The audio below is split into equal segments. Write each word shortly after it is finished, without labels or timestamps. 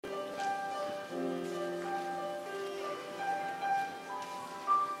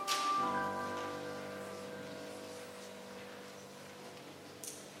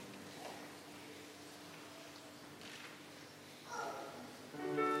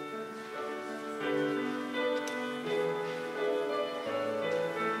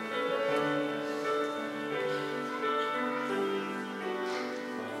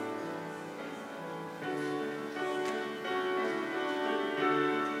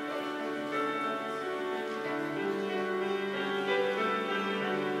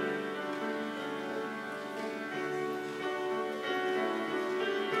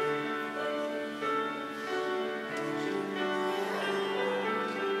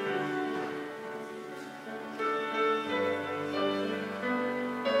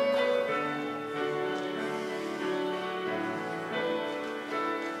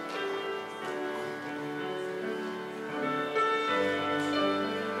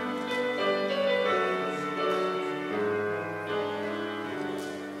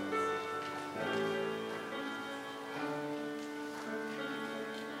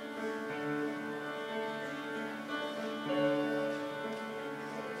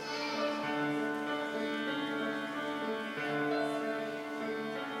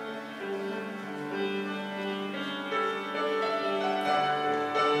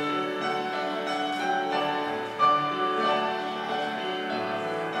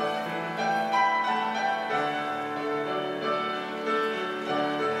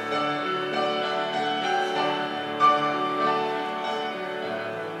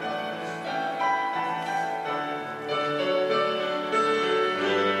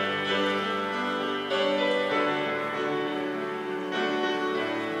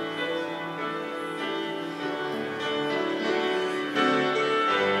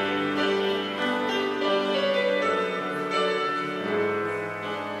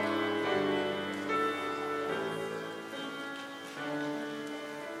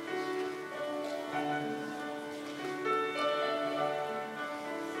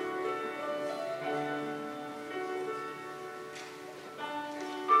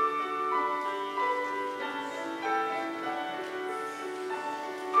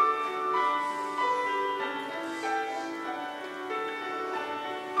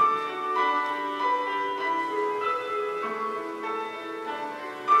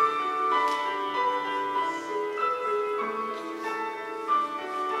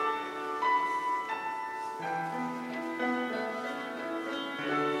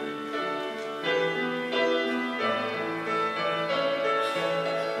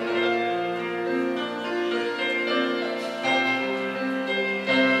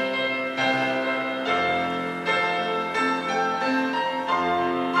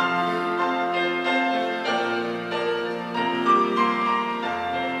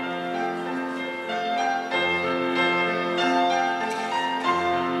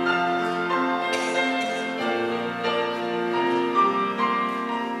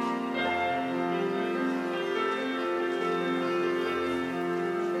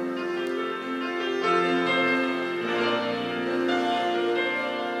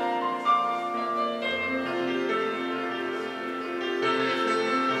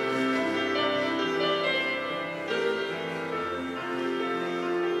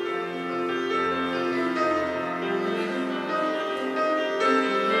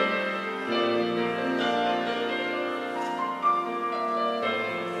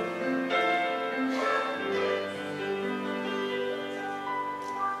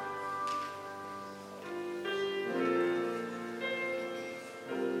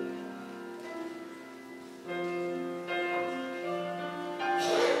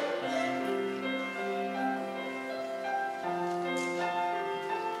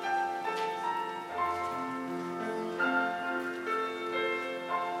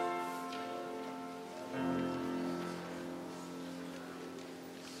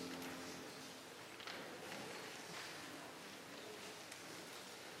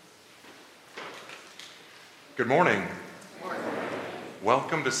Good morning.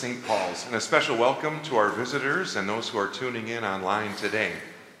 Welcome to St. Paul's, and a special welcome to our visitors and those who are tuning in online today.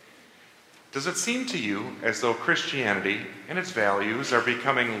 Does it seem to you as though Christianity and its values are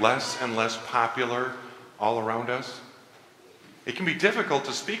becoming less and less popular all around us? It can be difficult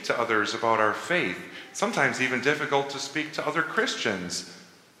to speak to others about our faith, sometimes even difficult to speak to other Christians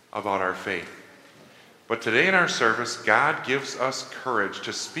about our faith. But today in our service, God gives us courage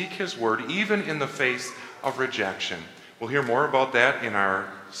to speak His word even in the face of rejection. We'll hear more about that in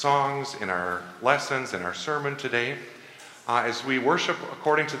our songs, in our lessons, in our sermon today. As we worship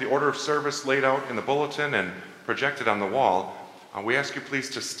according to the order of service laid out in the bulletin and projected on the wall, we ask you please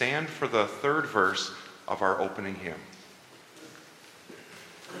to stand for the third verse of our opening hymn.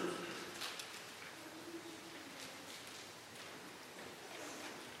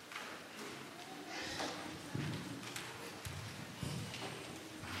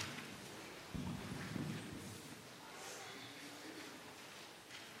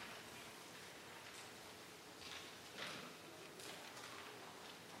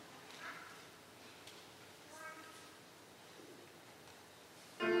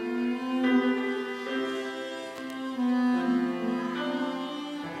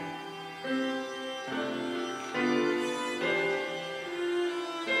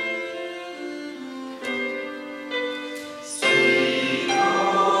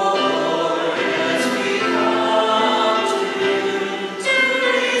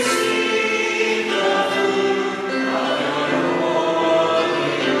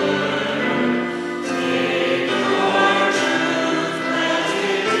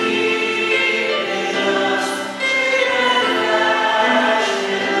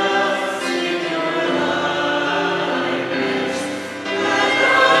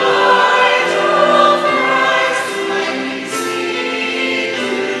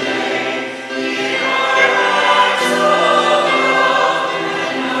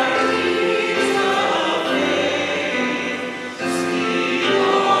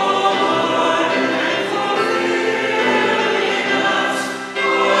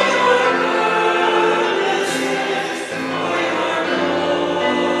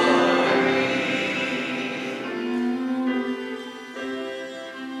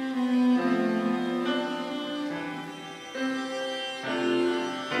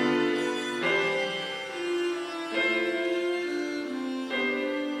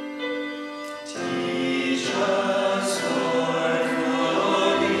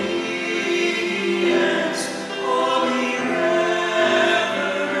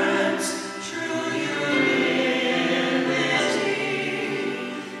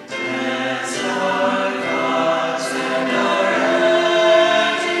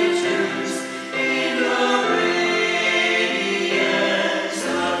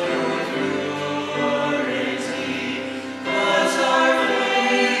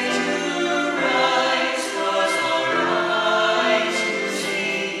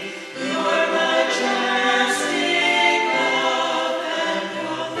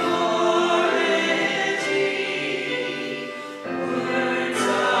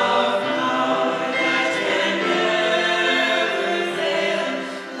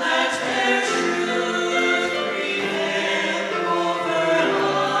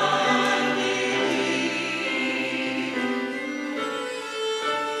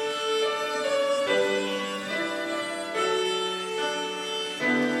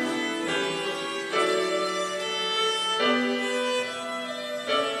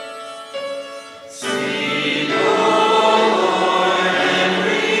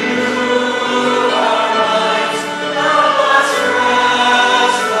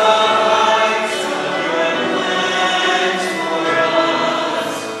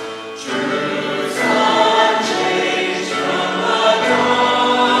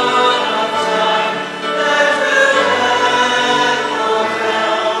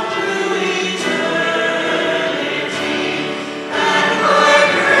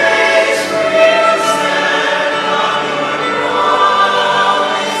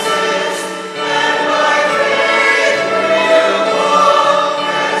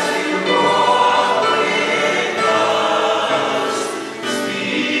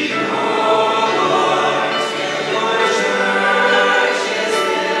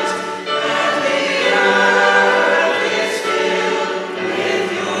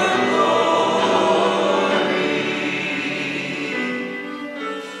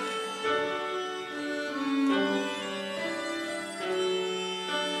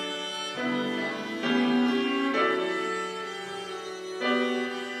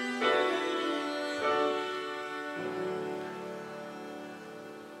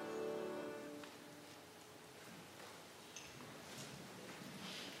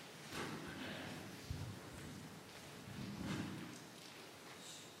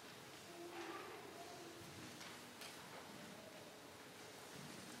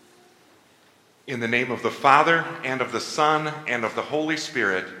 In the name of the Father, and of the Son, and of the Holy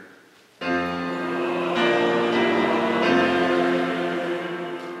Spirit.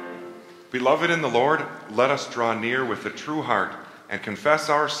 Beloved in the Lord, let us draw near with a true heart and confess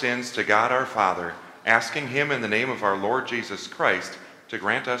our sins to God our Father, asking him in the name of our Lord Jesus Christ to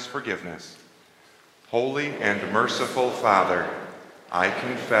grant us forgiveness. Holy and merciful Father, I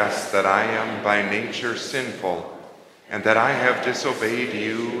confess that I am by nature sinful, and that I have disobeyed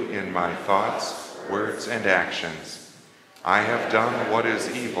you in my thoughts, words, and actions. I have done what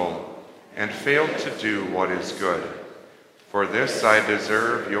is evil, and failed to do what is good. For this I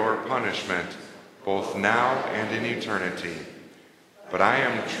deserve your punishment, both now and in eternity. But I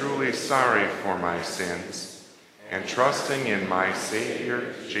am truly sorry for my sins, and trusting in my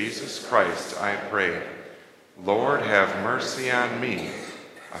Savior, Jesus Christ, I pray, Lord, have mercy on me,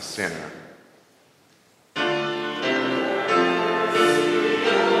 a sinner.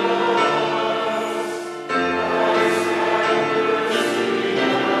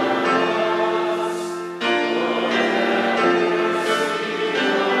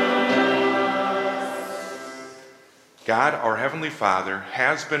 God, our Heavenly Father,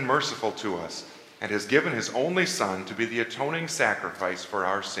 has been merciful to us and has given his only Son to be the atoning sacrifice for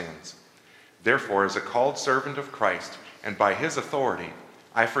our sins. Therefore, as a called servant of Christ, and by his authority,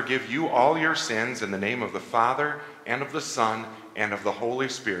 I forgive you all your sins in the name of the Father, and of the Son, and of the Holy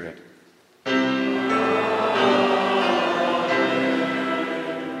Spirit.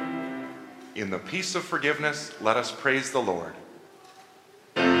 In the peace of forgiveness, let us praise the Lord.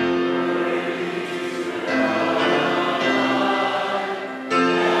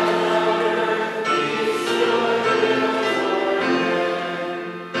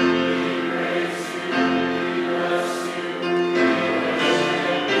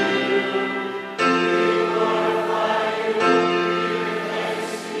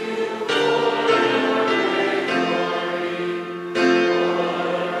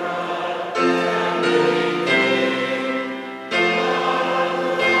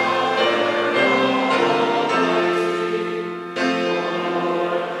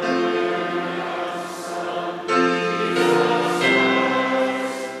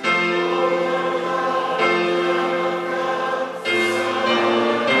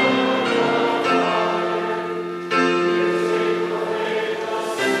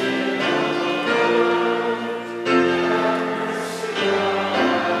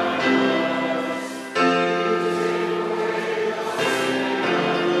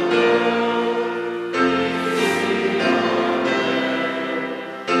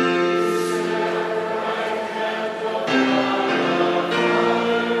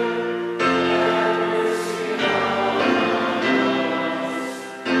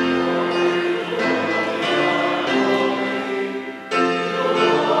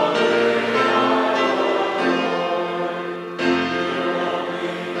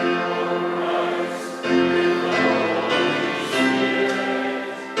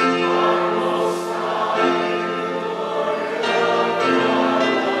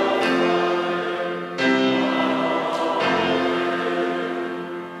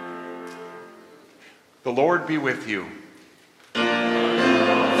 The Lord be with you.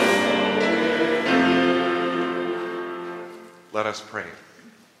 Let us pray.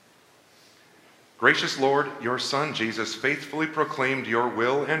 Gracious Lord, your Son Jesus faithfully proclaimed your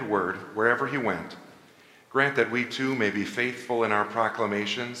will and word wherever he went. Grant that we too may be faithful in our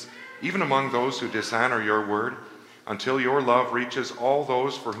proclamations, even among those who dishonor your word, until your love reaches all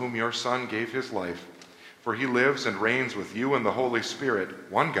those for whom your Son gave his life. For he lives and reigns with you in the Holy Spirit,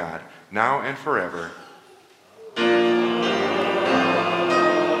 one God, now and forever.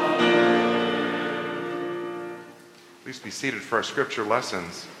 Please be seated for our scripture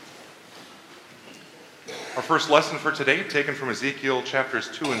lessons. Our first lesson for today, taken from Ezekiel chapters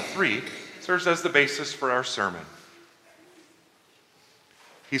 2 and 3, serves as the basis for our sermon.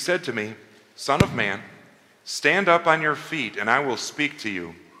 He said to me, "Son of man, stand up on your feet, and I will speak to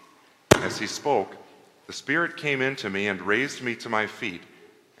you." As he spoke, the Spirit came into me and raised me to my feet,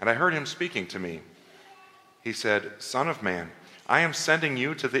 and I heard him speaking to me. He said, "Son of man, I am sending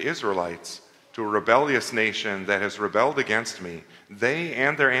you to the Israelites, to a rebellious nation that has rebelled against me. They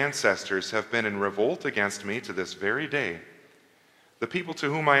and their ancestors have been in revolt against me to this very day. The people to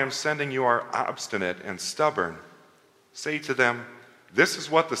whom I am sending you are obstinate and stubborn. Say to them, 'This is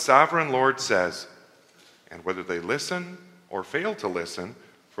what the sovereign Lord says.' And whether they listen or fail to listen,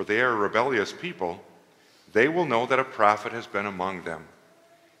 for they are a rebellious people, they will know that a prophet has been among them.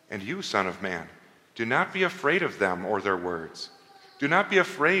 And you, son of man, do not be afraid of them or their words. Do not be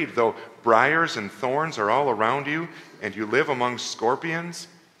afraid, though briars and thorns are all around you, and you live among scorpions.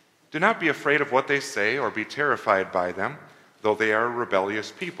 Do not be afraid of what they say or be terrified by them, though they are a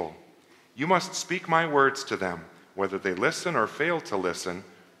rebellious people. You must speak my words to them, whether they listen or fail to listen,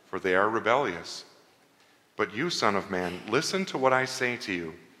 for they are rebellious. But you, Son of Man, listen to what I say to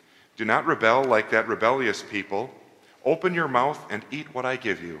you. Do not rebel like that rebellious people. Open your mouth and eat what I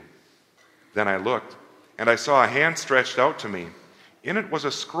give you." Then I looked, and I saw a hand stretched out to me. In it was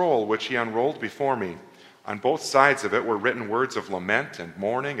a scroll which he unrolled before me. On both sides of it were written words of lament and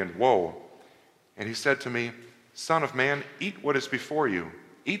mourning and woe. And he said to me, "Son of man, eat what is before you.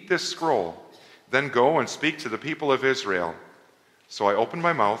 Eat this scroll. Then go and speak to the people of Israel." So I opened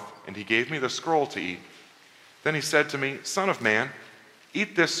my mouth, and he gave me the scroll to eat. Then he said to me, "Son of man,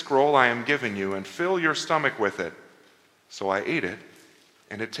 eat this scroll I am giving you, and fill your stomach with it." So I ate it,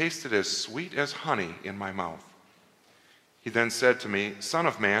 and it tasted as sweet as honey in my mouth. He then said to me, "Son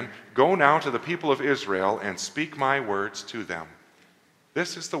of man, go now to the people of Israel and speak my words to them."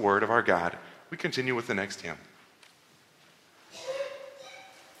 This is the word of our God. We continue with the next hymn.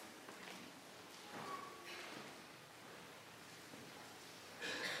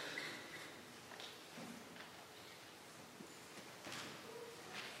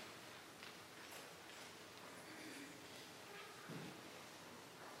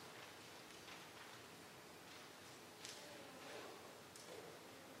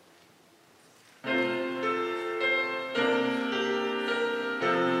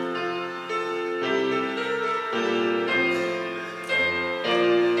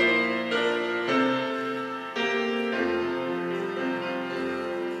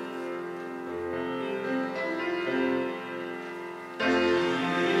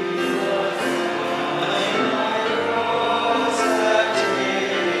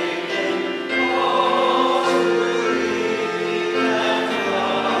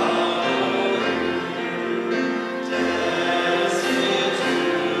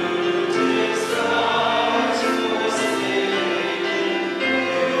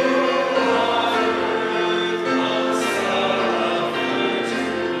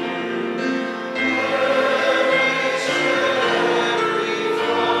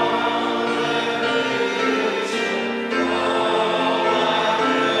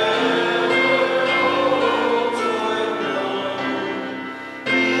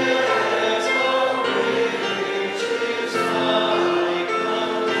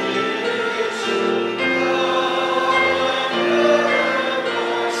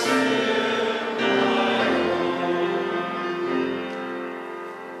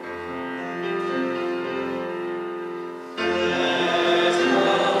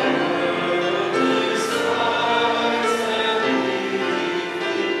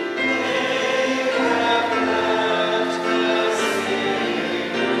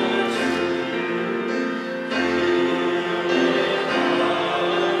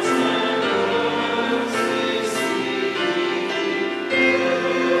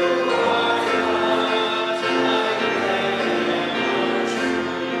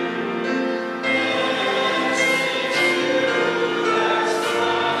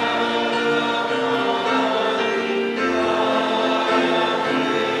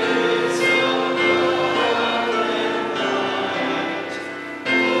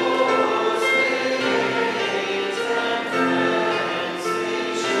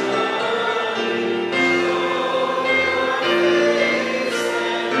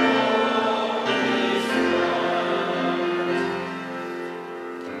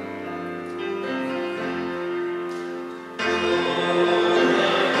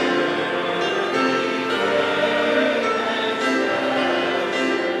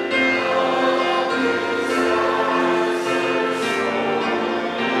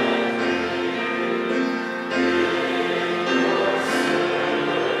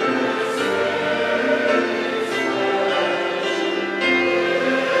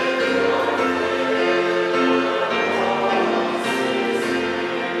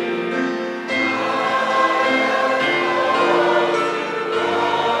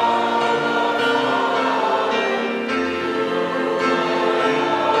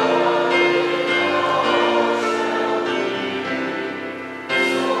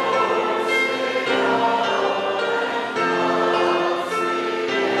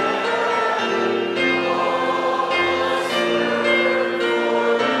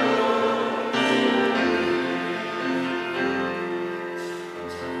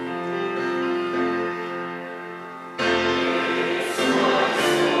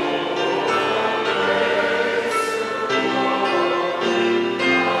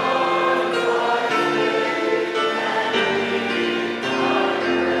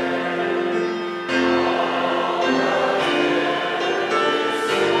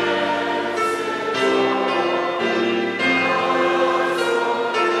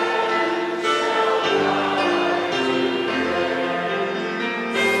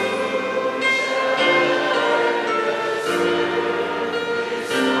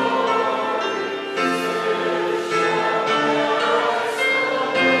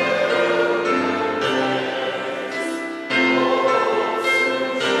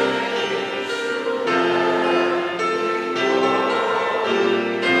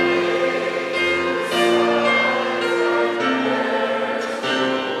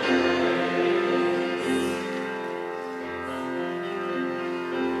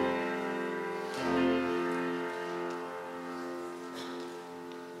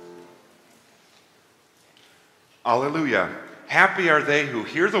 Alleluia. Happy are they who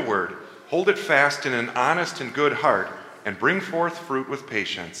hear the word, hold it fast in an honest and good heart, and bring forth fruit with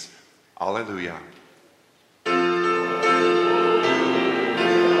patience. Alleluia.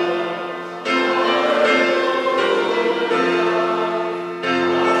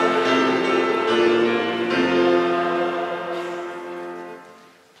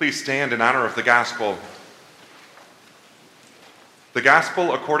 Please stand in honor of the gospel. The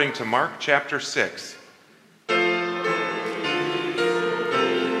gospel according to Mark chapter 6.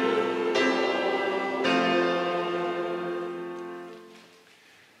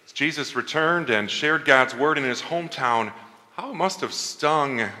 As Jesus returned and shared God's word in his hometown, how it must have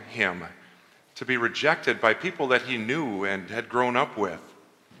stung him to be rejected by people that he knew and had grown up with.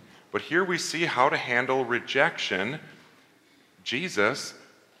 But here we see how to handle rejection. Jesus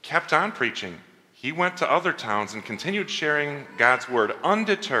kept on preaching. He went to other towns and continued sharing God's word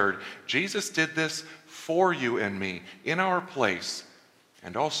undeterred. Jesus did this for you and me, in our place,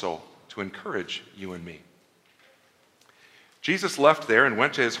 and also to encourage you and me. Jesus left there and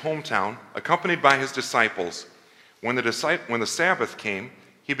went to his hometown, accompanied by his disciples. When the Sabbath came,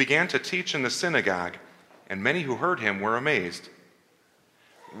 he began to teach in the synagogue, and many who heard him were amazed.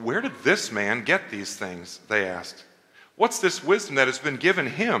 "Where did this man get these things?" they asked. "What's this wisdom that has been given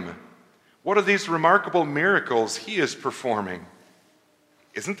him? What are these remarkable miracles he is performing?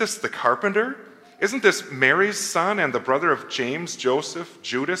 Isn't this the carpenter? Isn't this Mary's son and the brother of James, Joseph,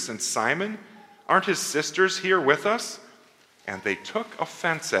 Judas, and Simon? Aren't his sisters here with us?" And they took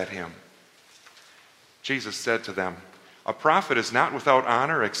offense at him. Jesus said to them, "A prophet is not without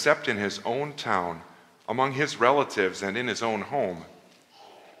honor except in his own town, among his relatives, and in his own home."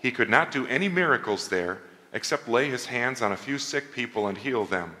 He could not do any miracles there except lay his hands on a few sick people and heal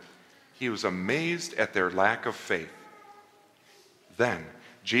them. He was amazed at their lack of faith. Then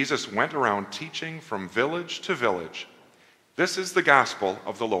Jesus went around teaching from village to village. This is the gospel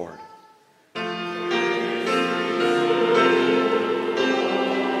of the Lord.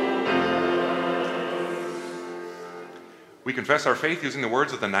 We confess our faith using the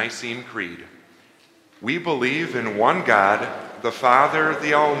words of the Nicene Creed. We believe in one God, the Father,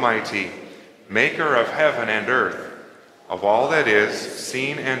 the Almighty, maker of heaven and earth, of all that is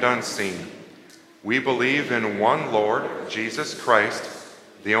seen and unseen. We believe in one Lord, Jesus Christ,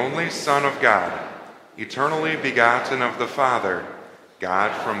 the only Son of God, eternally begotten of the Father,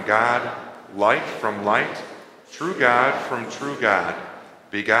 God from God, light from light, true God from true God,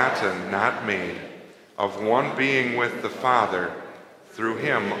 begotten, not made, of one being with the Father. Through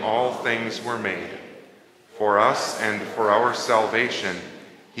him all things were made. For us and for our salvation,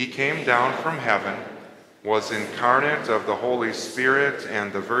 he came down from heaven, was incarnate of the Holy Spirit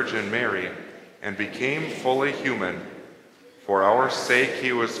and the Virgin Mary, and became fully human. For our sake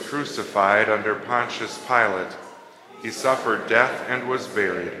he was crucified under Pontius Pilate. He suffered death and was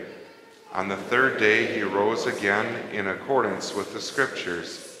buried. On the third day he rose again in accordance with the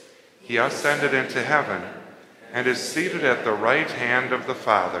Scriptures. He ascended into heaven and is seated at the right hand of the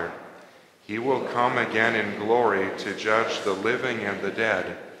Father. He will come again in glory to judge the living and the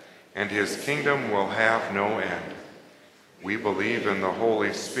dead, and his kingdom will have no end. We believe in the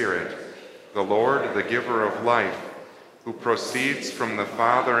Holy Spirit, the Lord, the giver of life, who proceeds from the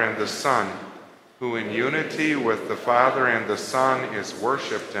Father and the Son, who in unity with the Father and the Son is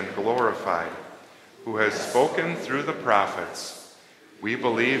worshipped and glorified, who has spoken through the prophets. We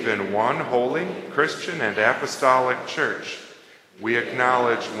believe in one holy, Christian, and apostolic church. We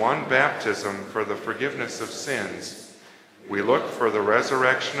acknowledge one baptism for the forgiveness of sins. We look for the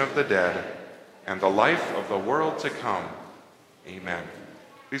resurrection of the dead and the life of the world to come. Amen.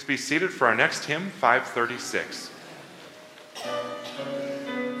 Please be seated for our next hymn, 536.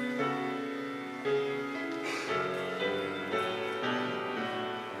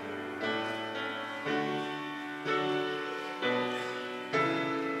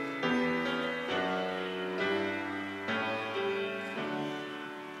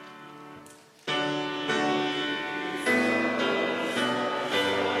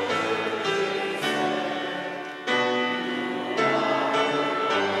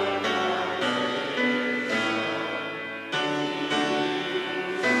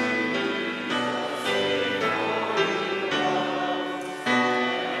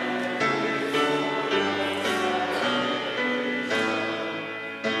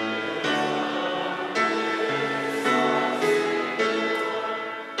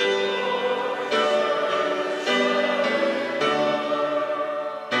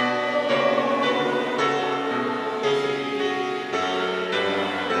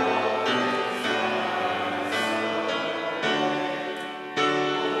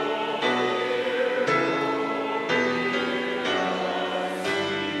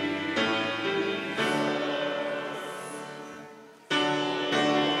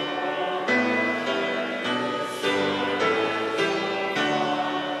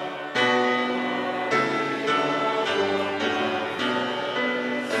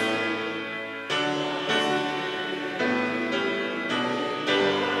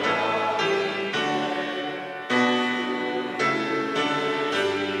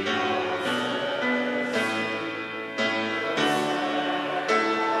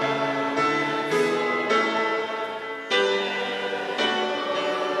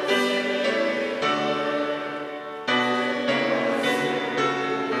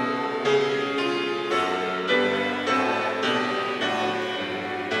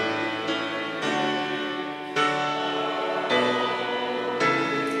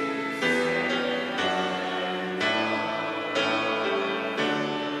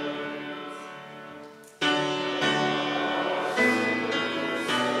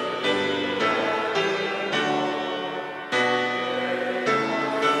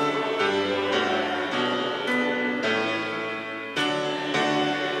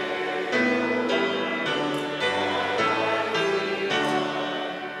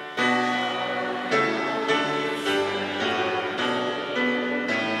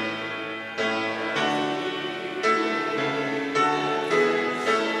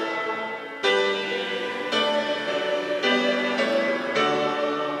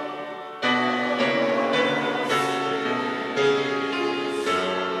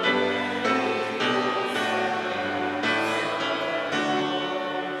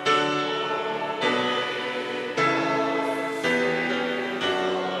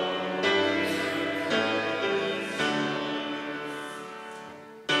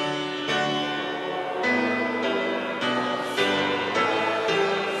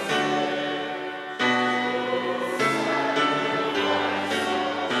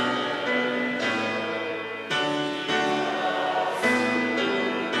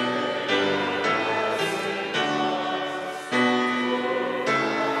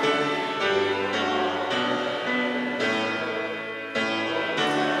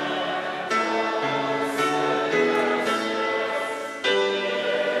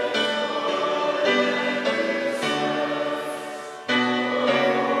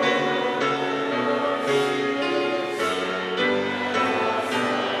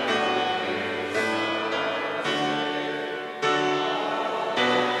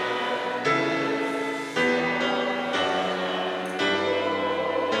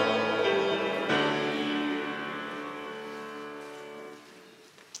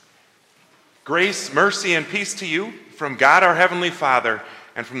 Grace, mercy, and peace to you from God our Heavenly Father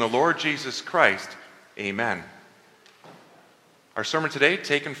and from the Lord Jesus Christ. Amen. Our sermon today,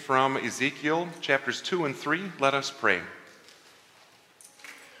 taken from Ezekiel chapters 2 and 3. Let us pray.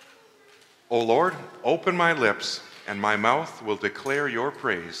 O Lord, open my lips, and my mouth will declare your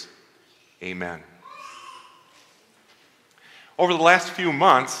praise. Amen. Over the last few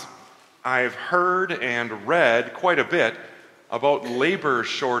months, I've heard and read quite a bit about labor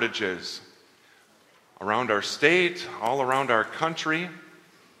shortages around our state, all around our country.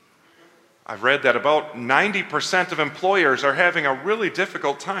 I've read that about 90% of employers are having a really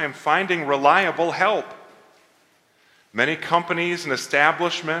difficult time finding reliable help. Many companies and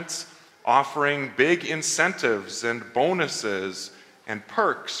establishments offering big incentives and bonuses and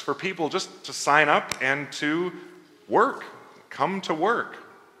perks for people just to sign up and to work, come to work.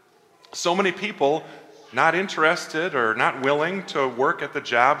 So many people not interested or not willing to work at the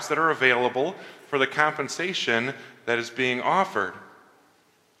jobs that are available for the compensation that is being offered.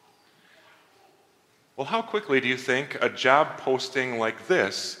 Well, how quickly do you think a job posting like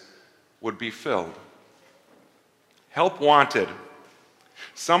this would be filled? Help wanted.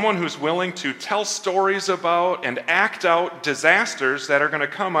 Someone who's willing to tell stories about and act out disasters that are going to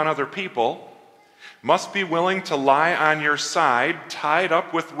come on other people must be willing to lie on your side, tied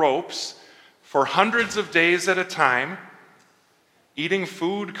up with ropes, for hundreds of days at a time, eating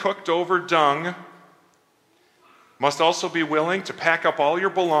food cooked over dung, must also be willing to pack up all your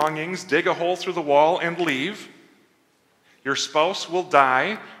belongings, dig a hole through the wall, and leave. Your spouse will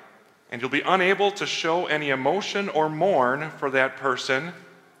die, and you'll be unable to show any emotion or mourn for that person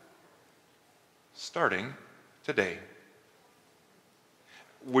starting today.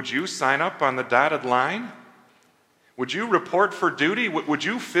 Would you sign up on the dotted line? Would you report for duty? Would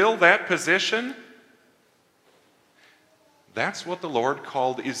you fill that position? That's what the Lord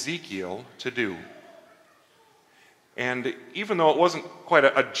called Ezekiel to do. And even though it wasn't quite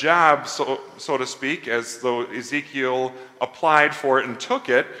a job, so to speak, as though Ezekiel applied for it and took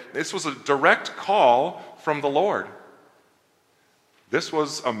it, this was a direct call from the Lord. This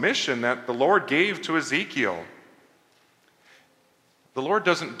was a mission that the Lord gave to Ezekiel. The Lord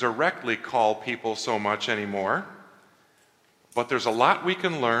doesn't directly call people so much anymore, but there's a lot we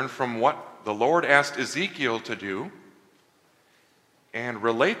can learn from what the Lord asked Ezekiel to do and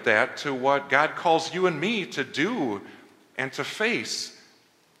relate that to what God calls you and me to do and to face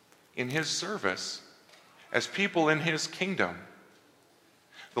in His service as people in His kingdom.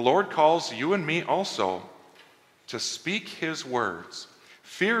 The Lord calls you and me also to speak His words,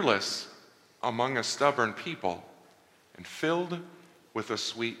 fearless among a stubborn people and filled with a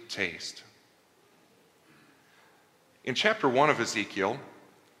sweet taste. In chapter 1 of Ezekiel,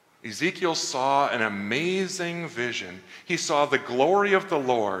 Ezekiel saw an amazing vision. He saw the glory of the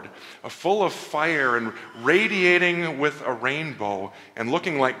Lord, full of fire and radiating with a rainbow and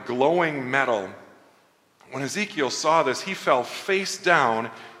looking like glowing metal. When Ezekiel saw this, he fell face down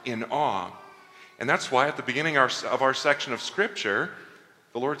in awe. And that's why at the beginning of our section of Scripture,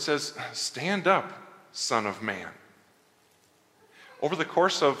 the Lord says, "Stand up, Son of Man." Over the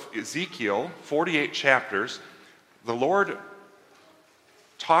course of Ezekiel, 48 chapters, the Lord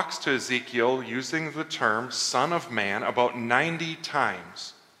talks to Ezekiel using the term Son of Man about 90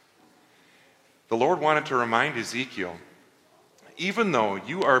 times. The Lord wanted to remind Ezekiel, even though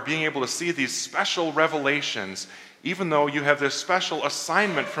you are being able to see these special revelations, even though you have this special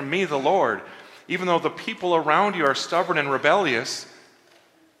assignment from me, the Lord, even though the people around you are stubborn and rebellious,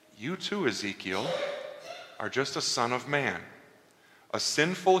 you too, Ezekiel, are just a son of man, a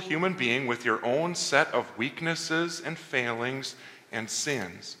sinful human being with your own set of weaknesses and failings and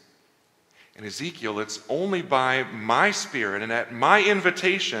sins. And Ezekiel, it's only by my Spirit and at my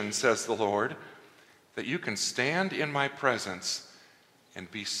invitation, says the Lord, that you can stand in my presence and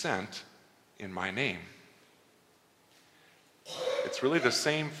be sent in my name. It's really the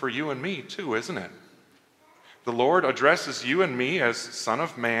same for you and me too, isn't it? The Lord addresses you and me as son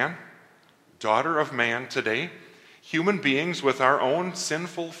of man, daughter of man today, human beings with our own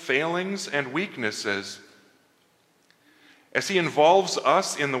sinful failings and weaknesses. As He involves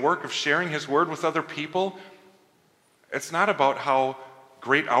us in the work of sharing His word with other people, it's not about how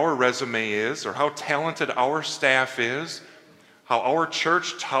great our resume is or how talented our staff is, how our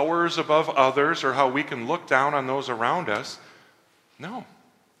church towers above others, or how we can look down on those around us. No.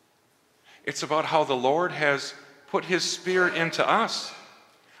 It's about how the Lord has put His Spirit into us,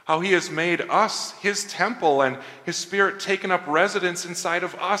 how He has made us His temple and His Spirit taken up residence inside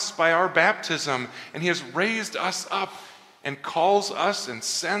of us by our baptism, and He has raised us up and calls us and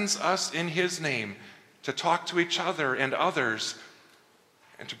sends us in His name to talk to each other and others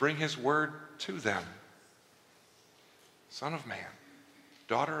and to bring His word to them, Son of man,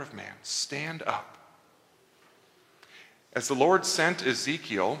 daughter of man, stand up. As the Lord sent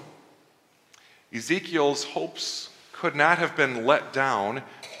Ezekiel, Ezekiel's hopes could not have been let down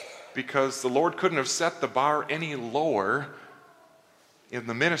because the Lord couldn't have set the bar any lower in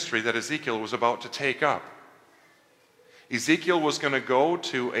the ministry that Ezekiel was about to take up. Ezekiel was going to go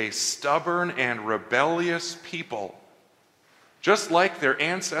to a stubborn and rebellious people, just like their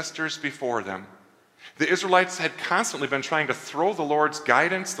ancestors before them. The Israelites had constantly been trying to throw the Lord's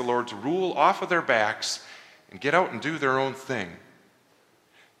guidance, the Lord's rule off of their backs and get out and do their own thing.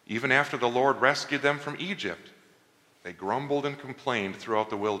 Even after the Lord rescued them from Egypt, they grumbled and complained throughout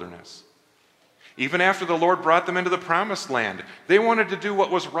the wilderness. Even after the Lord brought them into the promised land, they wanted to do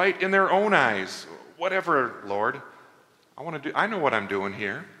what was right in their own eyes. Whatever, Lord, I know what I'm doing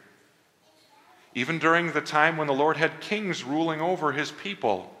here. Even during the time when the Lord had kings ruling over his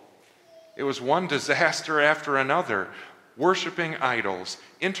people, it was one disaster after another, worshiping idols,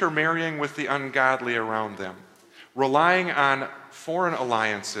 intermarrying with the ungodly around them, relying on foreign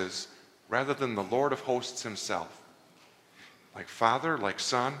alliances rather than the Lord of hosts himself. Like father, like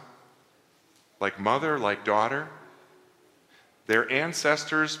son, like mother, like daughter. Their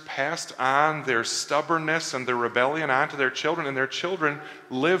ancestors passed on their stubbornness and their rebellion onto their children, and their children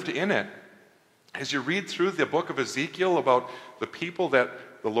lived in it. As you read through the book of Ezekiel about the people that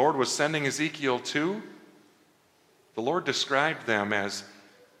the Lord was sending Ezekiel to, the Lord described them as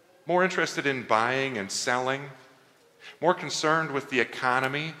more interested in buying and selling, more concerned with the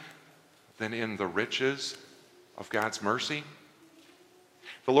economy than in the riches of God's mercy.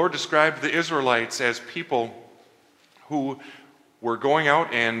 The Lord described the Israelites as people who were going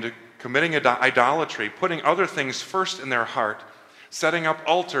out and committing idolatry, putting other things first in their heart, setting up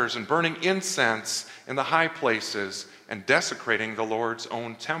altars and burning incense in the high places and desecrating the Lord's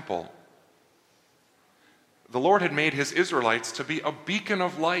own temple. The Lord had made his Israelites to be a beacon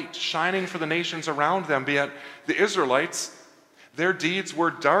of light, shining for the nations around them, yet the Israelites, their deeds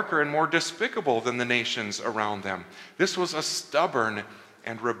were darker and more despicable than the nations around them. This was a stubborn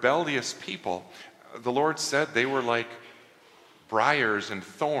and rebellious people. The Lord said they were like briars and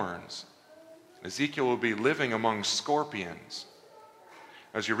thorns. Ezekiel will be living among scorpions.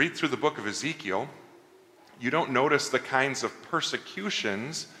 As you read through the book of Ezekiel, you don't notice the kinds of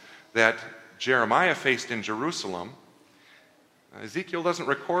persecutions that Jeremiah faced in Jerusalem. Ezekiel doesn't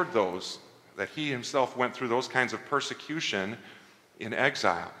record those, that he himself went through those kinds of persecution in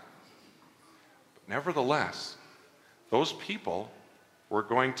exile. But nevertheless, those people were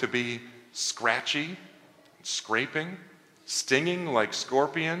going to be scratchy, scraping, stinging like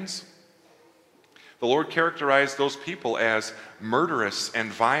scorpions. The Lord characterized those people as murderous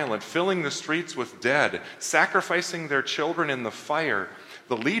and violent, filling the streets with dead, sacrificing their children in the fire,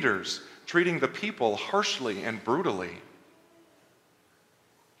 the leaders treating the people harshly and brutally.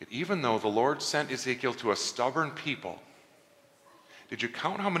 Yet even though the Lord sent Ezekiel to a stubborn people, did you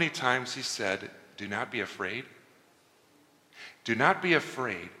count how many times he said, "Do not be afraid"? Do not be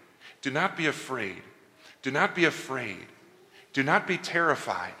afraid. Do not be afraid. Do not be afraid. Do not be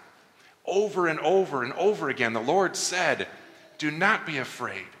terrified. Over and over and over again, the Lord said, "Do not be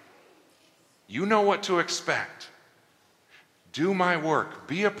afraid. You know what to expect. Do my work.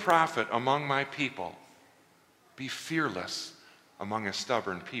 Be a prophet among my people. Be fearless among a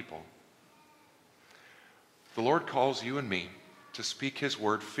stubborn people." The Lord calls you and me to speak his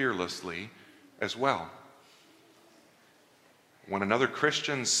word fearlessly as well. When another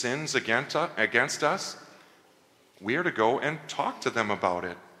Christian sins against us, we are to go and talk to them about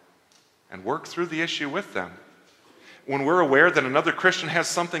it and work through the issue with them. When we're aware that another Christian has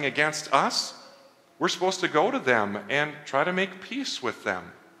something against us, we're supposed to go to them and try to make peace with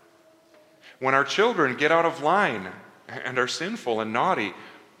them. When our children get out of line and are sinful and naughty,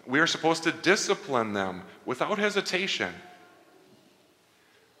 we are supposed to discipline them without hesitation.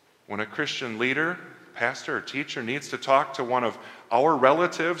 When a Christian leader, pastor, or teacher needs to talk to one of our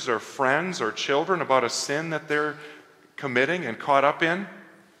relatives or friends or children about a sin that they're committing and caught up in,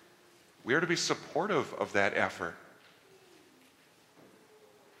 we are to be supportive of that effort.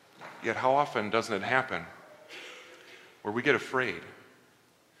 Yet how often doesn't it happen where we get afraid?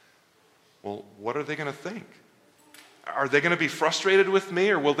 Well, what are they going to think? Are they going to be frustrated with me,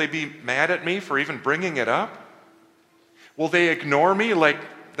 or will they be mad at me for even bringing it up? Will they ignore me like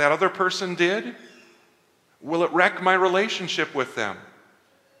that other person did? Will it wreck my relationship with them?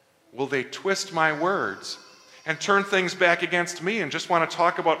 Will they twist my words and turn things back against me and just want to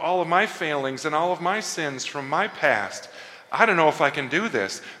talk about all of my failings and all of my sins from my past? I don't know if I can do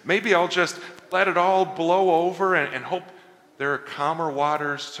this. Maybe I'll just let it all blow over and hope there are calmer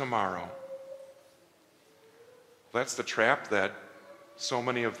waters tomorrow. That's the trap that so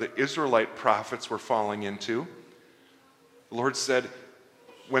many of the Israelite prophets were falling into. The Lord said,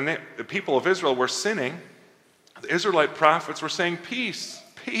 when the people of Israel were sinning, the Israelite prophets were saying, peace,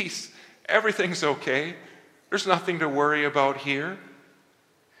 peace, everything's okay. There's nothing to worry about here.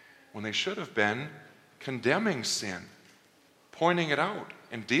 When they should have been condemning sin, pointing it out,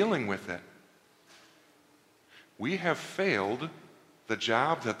 and dealing with it. We have failed the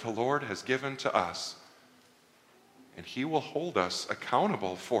job that the Lord has given to us, and He will hold us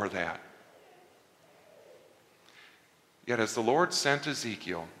accountable for that. Yet as the Lord sent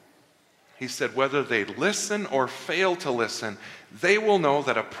Ezekiel, He said, whether they listen or fail to listen, they will know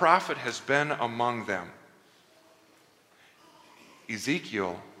that a prophet has been among them.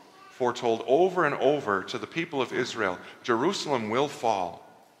 Ezekiel foretold over and over to the people of Israel, Jerusalem will fall.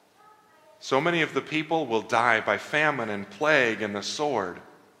 So many of the people will die by famine and plague and the sword.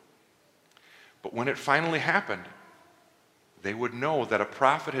 But when it finally happened, they would know that a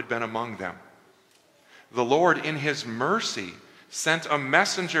prophet had been among them. The Lord, in His mercy, sent a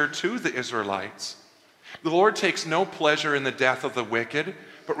messenger to the Israelites. The Lord takes no pleasure in the death of the wicked,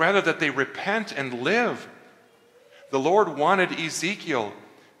 but rather that they repent and live. The Lord wanted Ezekiel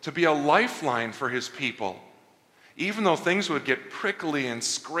to be a lifeline for His people. Even though things would get prickly and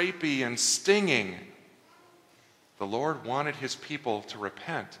scrapey and stinging, the Lord wanted His people to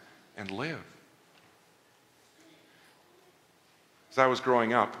repent and live. As I was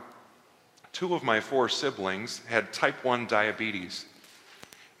growing up, 2 of my 4 siblings had type 1 diabetes.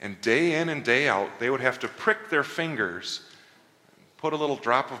 And day in and day out, they would have to prick their fingers, put a little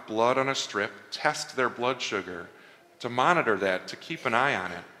drop of blood on a strip, test their blood sugar, to monitor that, to keep an eye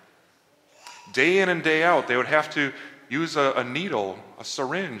on it. Day in and day out, they would have to use a needle, a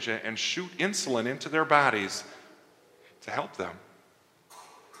syringe, and shoot insulin into their bodies to help them.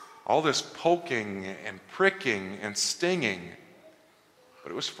 All this poking and pricking and stinging,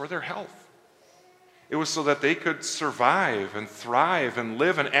 but it was for their health. It was so that they could survive and thrive and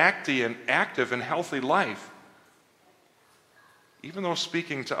live an active and healthy life. Even though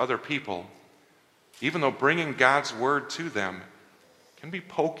speaking to other people, even though bringing God's word to them can be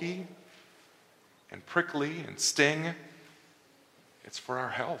pokey and prickly and sting, it's for our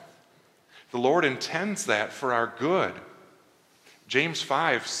health. The Lord intends that for our good. James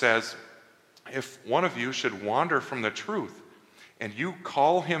 5 says, if one of you should wander from the truth and you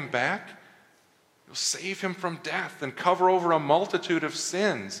call him back, you'll save him from death and cover over a multitude of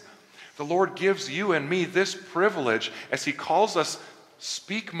sins. The Lord gives you and me this privilege as He calls us,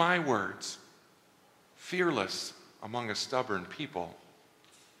 speak my words, fearless among a stubborn people,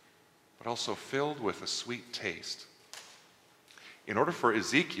 but also filled with a sweet taste. In order for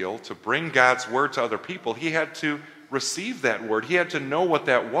Ezekiel to bring God's word to other people, he had to receive that word. He had to know what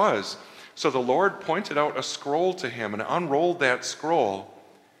that was. So the Lord pointed out a scroll to him and unrolled that scroll.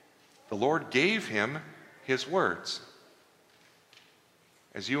 The Lord gave him His words.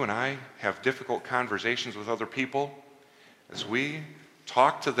 As you and I have difficult conversations with other people, as we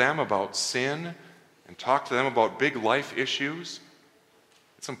talk to them about sin and talk to them about big life issues,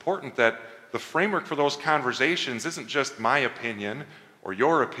 it's important that the framework for those conversations isn't just my opinion or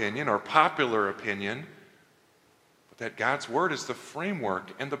your opinion or popular opinion, but that God's word is the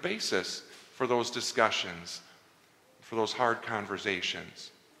framework and the basis for those discussions, for those hard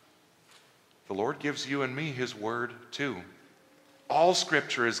conversations. The Lord gives you and me His word too. All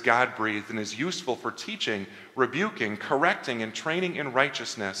Scripture is God-breathed and is useful for teaching, rebuking, correcting, and training in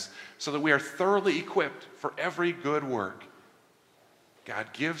righteousness so that we are thoroughly equipped for every good work.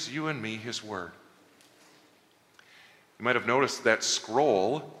 God gives you and me His word. You might have noticed that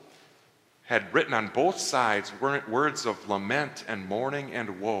scroll had written on both sides words of lament and mourning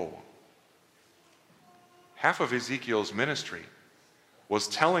and woe. Half of Ezekiel's ministry was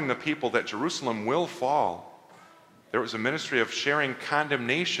telling the people that Jerusalem will fall. There was a ministry of sharing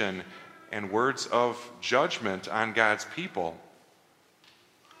condemnation and words of judgment on God's people.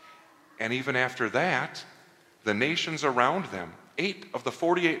 And even after that, the nations around them, 8 of the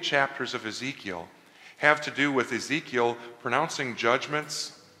 48 chapters of Ezekiel, have to do with Ezekiel pronouncing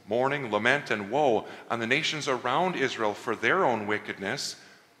judgments, mourning, lament, and woe on the nations around Israel for their own wickedness,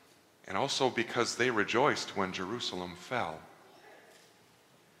 and also because they rejoiced when Jerusalem fell.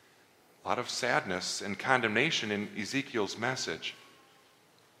 A lot of sadness and condemnation in Ezekiel's message.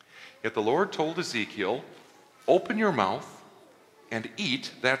 Yet the Lord told Ezekiel, open your mouth and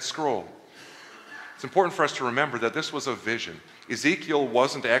eat that scroll. It's important for us to remember that this was a vision. Ezekiel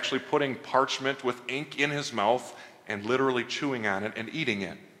wasn't actually putting parchment with ink in his mouth and literally chewing on it and eating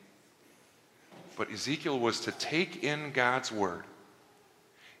it. But Ezekiel was to take in God's word.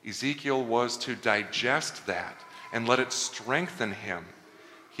 Ezekiel was to digest that and let it strengthen him.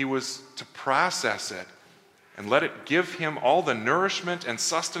 He was to process it and let it give him all the nourishment and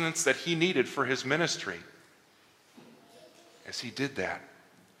sustenance that he needed for his ministry. As he did that,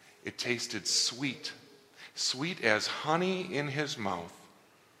 it tasted sweet, sweet as honey in his mouth.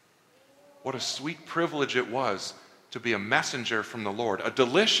 What a sweet privilege it was to be a messenger from the Lord, a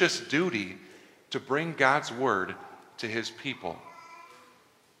delicious duty to bring God's word to his people.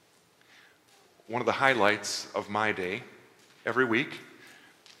 One of the highlights of my day every week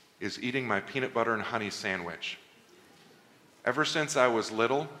is eating my peanut butter and honey sandwich. Ever since I was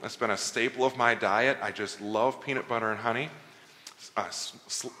little, it's been a staple of my diet. I just love peanut butter and honey.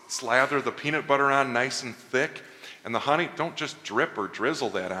 Slather the peanut butter on nice and thick, and the honey, don't just drip or drizzle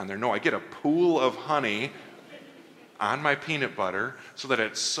that on there. No, I get a pool of honey on my peanut butter so that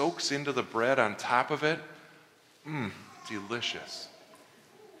it soaks into the bread on top of it. Delicious.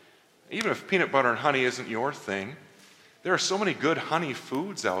 Even if peanut butter and honey isn't your thing, there are so many good honey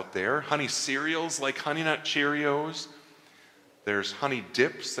foods out there. Honey cereals like Honey Nut Cheerios. There's honey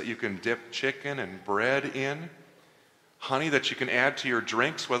dips that you can dip chicken and bread in. Honey that you can add to your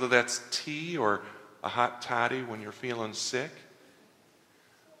drinks, whether that's tea or a hot toddy when you're feeling sick.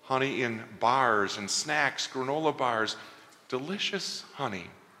 Honey in bars and snacks, granola bars. Delicious honey.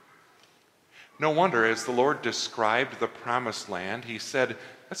 No wonder, as the Lord described the promised land, he said,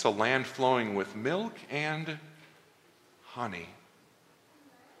 that's a land flowing with milk and honey.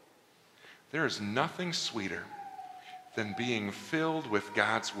 There is nothing sweeter than being filled with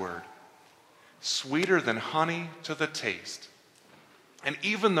God's word. Sweeter than honey to the taste. And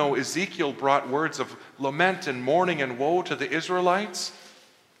even though Ezekiel brought words of lament and mourning and woe to the Israelites,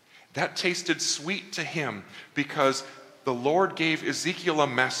 that tasted sweet to him because the Lord gave Ezekiel a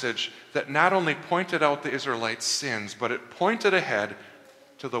message that not only pointed out the Israelites' sins, but it pointed ahead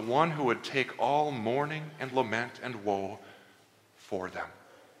to the one who would take all mourning and lament and woe for them.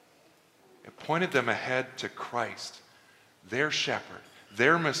 It pointed them ahead to Christ, their shepherd,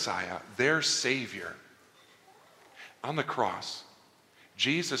 their Messiah, their Savior. On the cross,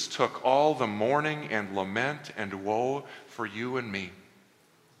 Jesus took all the mourning and lament and woe for you and me.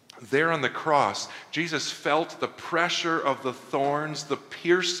 There on the cross, Jesus felt the pressure of the thorns, the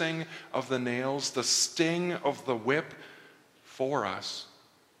piercing of the nails, the sting of the whip for us.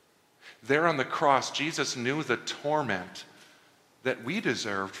 There on the cross, Jesus knew the torment that we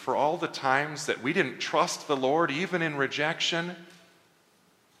deserved for all the times that we didn't trust the Lord, even in rejection.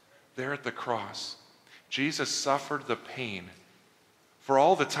 There at the cross, Jesus suffered the pain for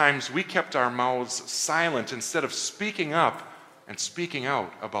all the times we kept our mouths silent instead of speaking up and speaking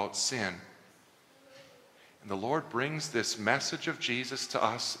out about sin. And the Lord brings this message of Jesus to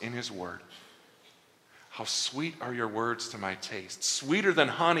us in his word. How sweet are your words to my taste, sweeter than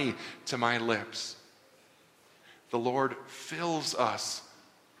honey to my lips. The Lord fills us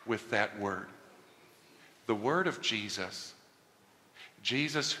with that word. The word of Jesus.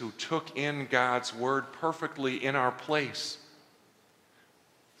 Jesus who took in God's word perfectly in our place.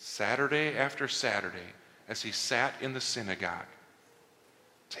 Saturday after Saturday, as he sat in the synagogue,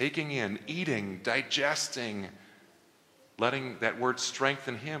 taking in, eating, digesting, letting that word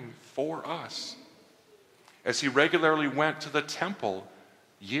strengthen him for us. As he regularly went to the temple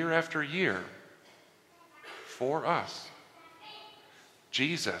year after year for us.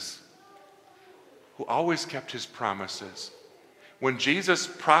 Jesus, who always kept his promises. When Jesus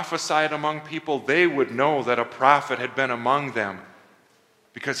prophesied among people, they would know that a prophet had been among them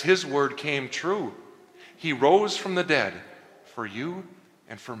because his word came true. He rose from the dead for you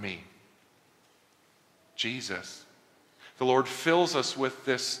and for me. Jesus. The Lord fills us with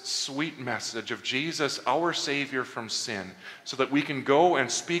this sweet message of Jesus, our Savior from sin, so that we can go and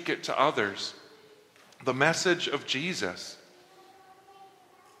speak it to others. The message of Jesus.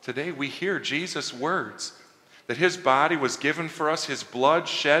 Today we hear Jesus' words, that his body was given for us, his blood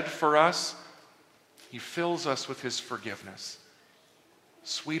shed for us. He fills us with his forgiveness.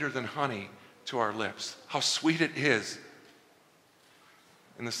 Sweeter than honey to our lips. How sweet it is.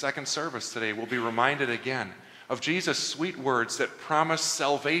 In the second service today, we'll be reminded again of Jesus' sweet words that promise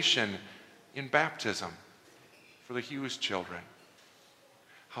salvation in baptism for the Hughes children.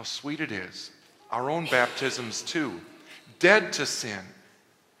 How sweet it is. Our own baptisms too. Dead to sin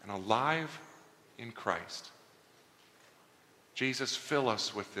and alive in Christ. Jesus, fill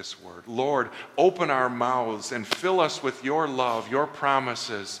us with this word. Lord, open our mouths and fill us with your love, your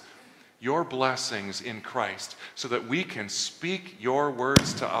promises, your blessings in Christ, so that we can speak your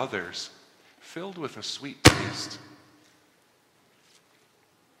words to others, filled with a sweet taste.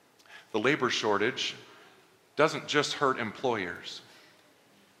 The labor shortage doesn't just hurt employers.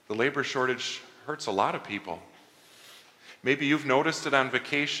 The labor shortage hurts a lot of people. Maybe you've noticed it on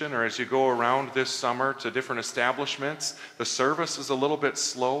vacation or as you go around this summer to different establishments. The service is a little bit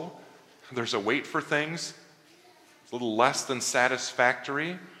slow. There's a wait for things. It's a little less than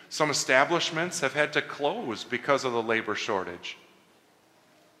satisfactory. Some establishments have had to close because of the labor shortage.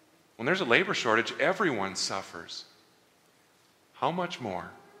 When there's a labor shortage, everyone suffers. How much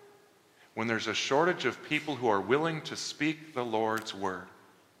more when there's a shortage of people who are willing to speak the Lord's word?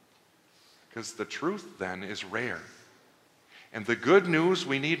 Because the truth then is rare. And the good news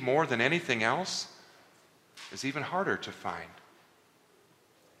we need more than anything else is even harder to find.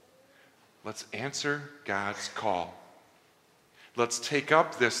 Let's answer God's call. Let's take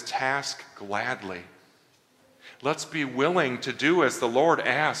up this task gladly. Let's be willing to do as the Lord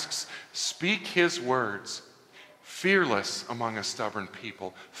asks. Speak his words, fearless among a stubborn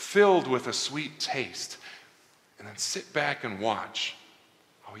people, filled with a sweet taste. And then sit back and watch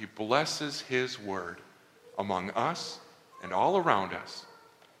how he blesses his word among us and all around us.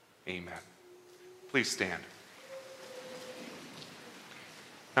 Amen. Please stand.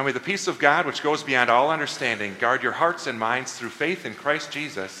 Now may the peace of God, which goes beyond all understanding, guard your hearts and minds through faith in Christ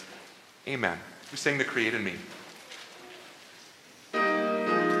Jesus. Amen. We sing the Create in Me.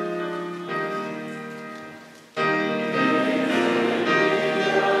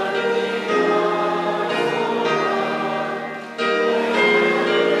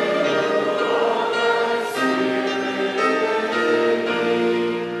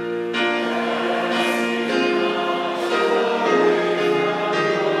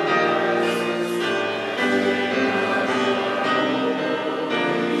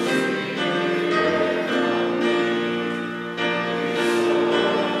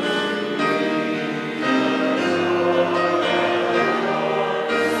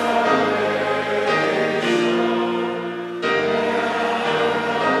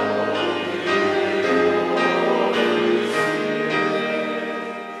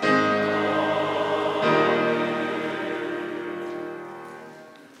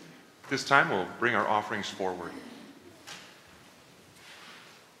 This time we'll bring our offerings forward.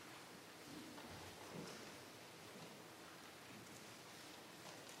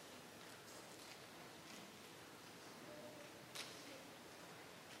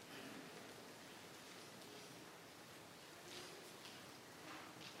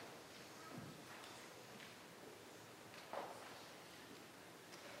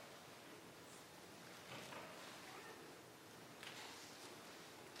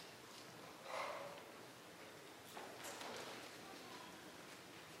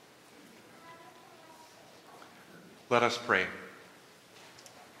 Let us pray.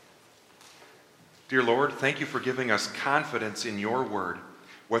 Dear Lord, thank you for giving us confidence in your word.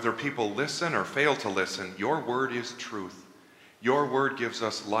 Whether people listen or fail to listen, your word is truth. Your word gives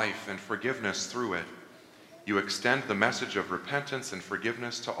us life and forgiveness through it. You extend the message of repentance and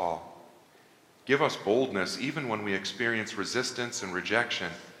forgiveness to all. Give us boldness even when we experience resistance and rejection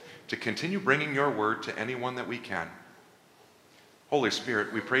to continue bringing your word to anyone that we can. Holy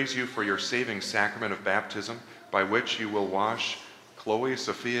Spirit, we praise you for your saving sacrament of baptism, by which you will wash Chloe,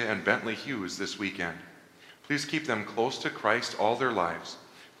 Sophia, and Bentley Hughes this weekend. Please keep them close to Christ all their lives.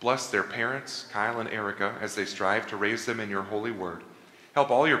 Bless their parents, Kyle and Erica, as they strive to raise them in your holy word. Help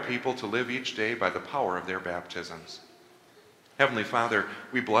all your people to live each day by the power of their baptisms. Heavenly Father,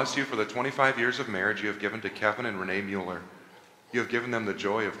 we bless you for the 25 years of marriage you have given to Kevin and Renee Mueller. You have given them the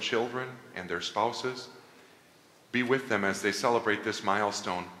joy of children and their spouses. Be with them as they celebrate this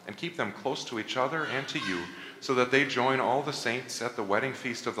milestone and keep them close to each other and to you, so that they join all the saints at the wedding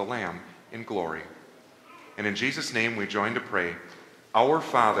feast of the Lamb in glory. And in Jesus' name we join to pray, Our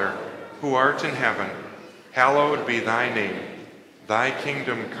Father, who art in heaven, hallowed be thy name. Thy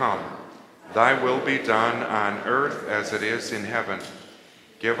kingdom come. Thy will be done on earth as it is in heaven.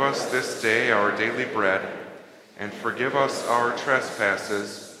 Give us this day our daily bread, and forgive us our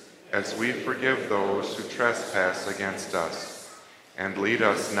trespasses, as we forgive those who trespass against us. And lead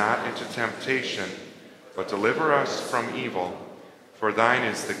us not into temptation, but deliver us from evil. For thine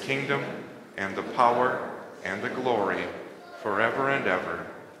is the kingdom, and the power, and the glory, forever and ever.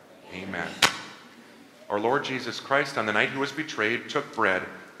 Amen. Our Lord Jesus Christ, on the night he was betrayed, took bread,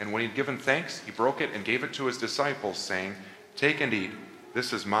 and when he had given thanks, he broke it and gave it to his disciples, saying, Take and eat.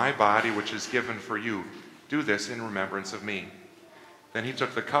 This is my body, which is given for you. Do this in remembrance of me. Then he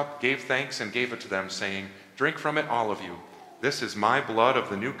took the cup, gave thanks, and gave it to them, saying, Drink from it, all of you. This is my blood of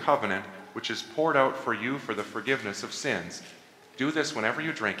the new covenant, which is poured out for you for the forgiveness of sins. Do this whenever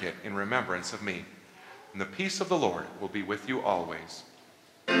you drink it in remembrance of me. And the peace of the Lord will be with you always.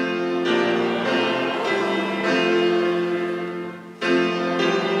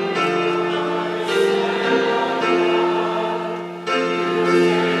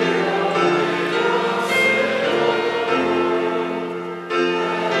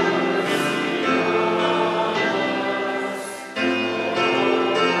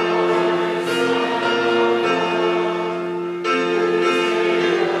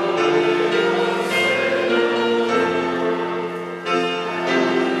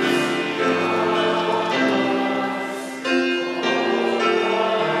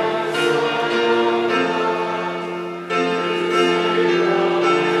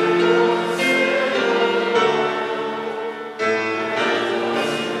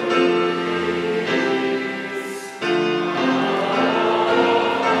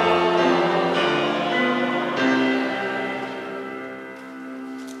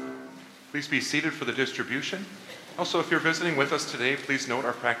 be seated for the distribution. Also, if you're visiting with us today, please note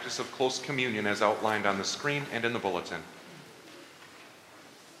our practice of close communion as outlined on the screen and in the bulletin.